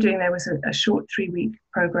what we were doing there was a short 3-week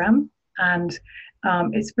program, and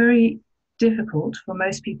it's very difficult for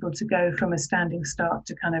most people to go from a standing start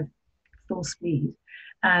to kind of full speed.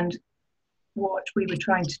 And what I was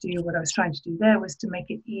trying to do there was to make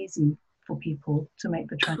it easy for people to make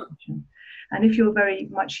the transition. And if you're very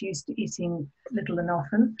much used to eating little and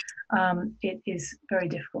often, it is very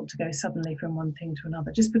difficult to go suddenly from one thing to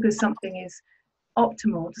another. Just because something is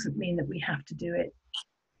optimal doesn't mean that we have to do it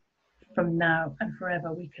from now and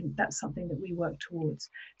forever. That's something that we work towards.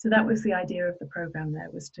 So that was the idea of the program there,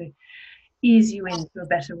 was to ease you into a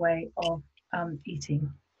better way of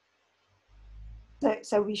eating.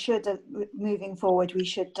 So we should, moving forward, we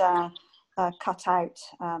should cut out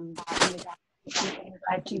ideally.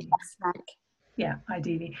 Snack. Yeah,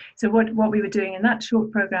 ideally. So what we were doing in that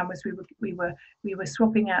short program was we were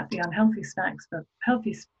swapping out the unhealthy snacks for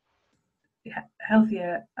healthier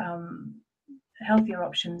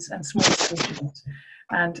options and smaller portions,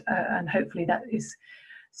 and hopefully that is.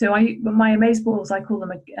 So my amazeballs, I call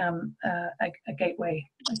them a gateway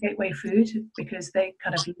food, because they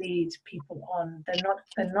kind of lead people on.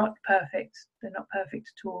 They're not perfect. They're not perfect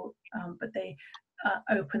at all, but they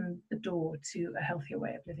open the door to a healthier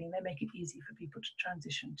way of living. They make it easy for people to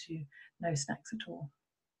transition to no snacks at all.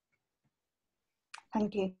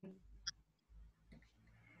 Thank you.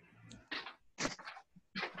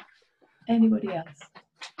 Anybody else?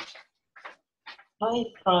 Hi,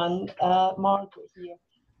 Fran. Margaret here.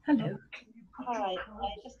 Hello. Hi.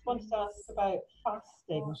 I just wanted to ask about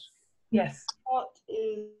fasting. Yes. What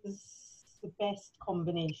is the best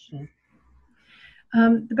combination?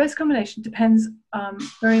 The best combination depends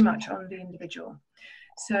very much on the individual.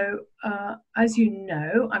 So, as you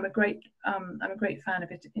know, I'm a great fan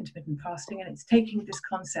of intermittent fasting, and it's taking this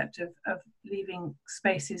concept of leaving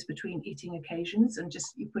spaces between eating occasions, and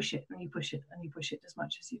just you push it and you push it and you push it as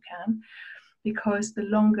much as you can, because the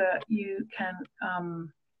longer you can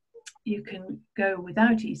go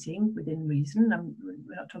without eating within reason,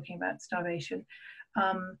 we're not talking about starvation,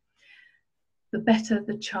 the better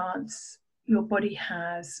the chance your body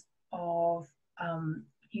has of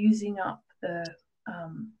using up the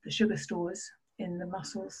sugar stores in the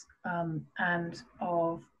muscles, and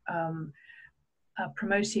of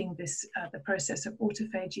promoting this the process of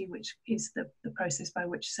autophagy, which is the process by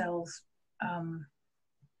which cells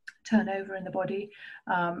turn over in the body,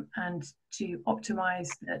 and to optimize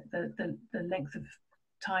the length of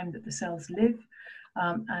time that the cells live,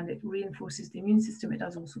 and it reinforces the immune system. It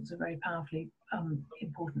does all sorts of very powerfully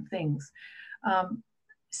important things.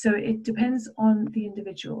 So it depends on the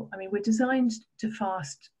individual. I mean, we're designed to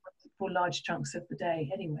fast for large chunks of the day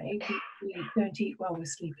anyway. We don't eat while we're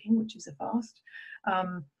sleeping, which is a fast.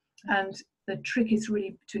 And the trick is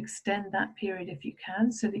really to extend that period if you can,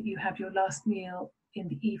 so that you have your last meal in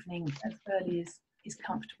the evening as early as is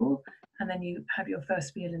comfortable, and then you have your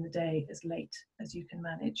first meal in the day as late as you can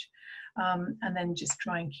manage, and then just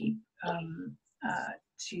try and keep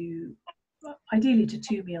ideally to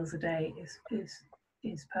 2 meals a day is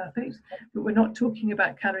perfect. But we're not talking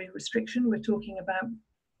about calorie restriction. We're talking about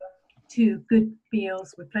 2 good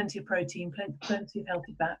meals with plenty of protein, plenty of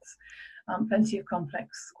healthy fats, plenty of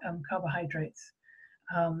complex carbohydrates,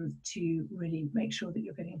 to really make sure that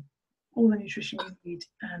you're getting all the nutrition you need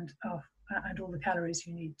and all the calories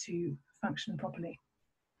you need to function properly.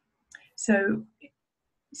 So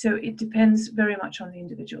it depends very much on the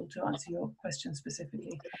individual, to answer your question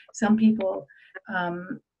specifically. Some people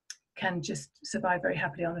can just survive very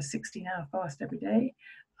happily on a 16-hour fast every day.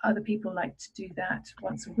 Other people like to do that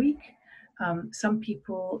once a week. Some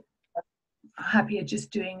people happier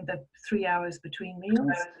just doing the 3 hours between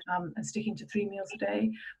meals and sticking to 3 meals a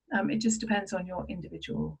day. It just depends on your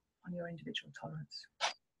individual tolerance.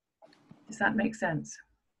 Does that make sense?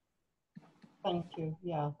 Thank you.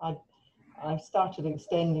 Yeah, I started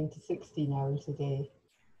extending to 16 hours a day,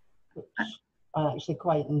 which I actually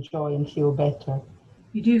quite enjoy and feel better.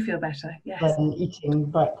 You do feel better, yes. Than eating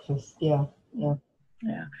breakfast, yeah.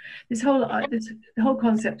 Yeah, the whole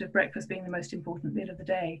concept of breakfast being the most important meal of the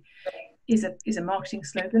day is a marketing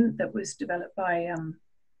slogan that was developed by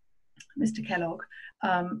Mr. Kellogg.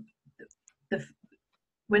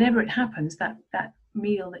 Whenever it happens, that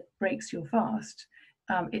meal that breaks your fast,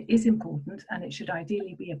 it is important, and it should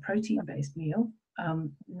ideally be a protein-based meal,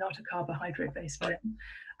 not a carbohydrate-based meal.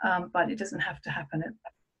 But it doesn't have to happen at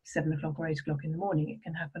 7 o'clock or 8 o'clock in the morning. It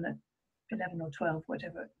can happen at 11 or 12,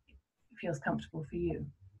 whatever feels comfortable for you.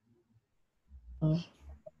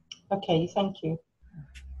 Okay, thank you.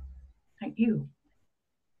 Thank you.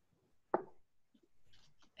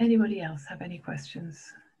 Anybody else have any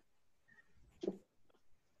questions?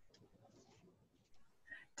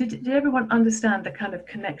 Did everyone understand the kind of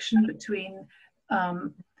connection between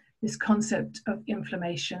this concept of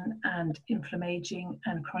inflammation and InflammAGEing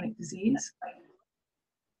and chronic disease?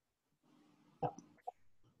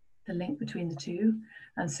 The link between the two.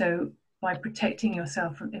 And so by protecting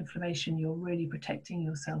yourself from inflammation, you're really protecting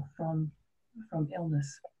yourself from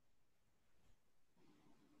illness.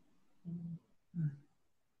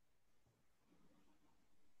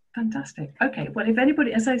 Fantastic. Okay, well, if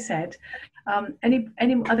anybody, as I said, any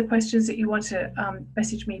other questions that you want to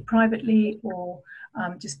message me privately or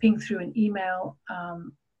just ping through an email,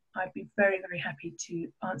 I'd be very, very happy to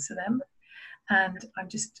answer them. And I'm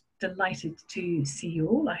just delighted to see you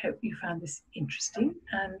all. I hope you found this interesting,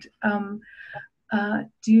 and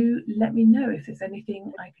do let me know if there's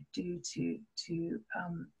anything I could do to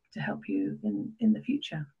help you in the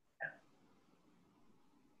future.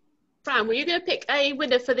 Fran, were you going to pick a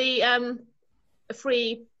winner for the a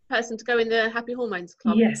free person to go in the Happy Hormones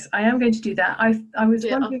Club? Yes, I am going to do that. I was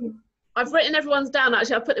wondering. I've written everyone's down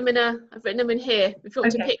actually. I've written them in here. If you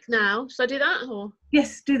want to pick now, should I do that or?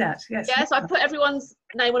 Yes, do that. Yes. Yeah, so I put everyone's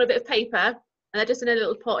name on a bit of paper, and they're just in a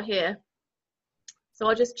little pot here. So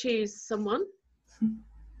I'll just choose someone.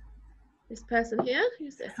 This person here.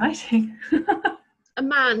 Who's this? Exciting.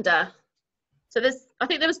 Amanda. So I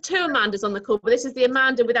think there was 2 Amandas on the call, but this is the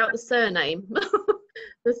Amanda without the surname.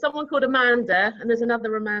 There's someone called Amanda, and there's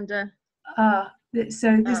another Amanda.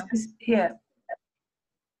 So this is here.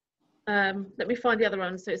 Let me find the other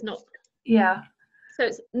one. So it's not. Yeah. So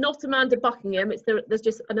it's not Amanda Buckingham. There's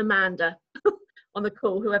just an Amanda on the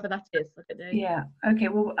call, whoever that is. I don't know. Yeah. Okay.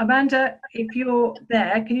 Well, Amanda, if you're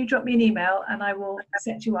there, can you drop me an email and I will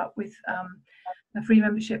set you up with a free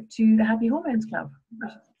membership to the Happy Hormones Club.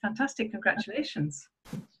 Fantastic. Congratulations.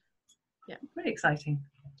 Yeah. Pretty exciting.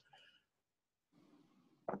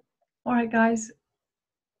 All right, guys.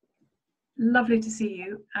 Lovely to see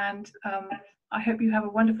you, and I hope you have a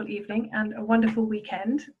wonderful evening and a wonderful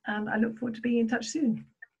weekend, and I look forward to being in touch soon.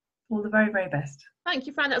 All the very, very best. Thank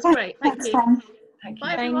you, Fran. That's great. Thank you. Fran. Thank you.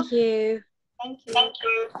 Bye, everyone. Thank you. Thank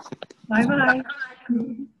you. Bye-bye.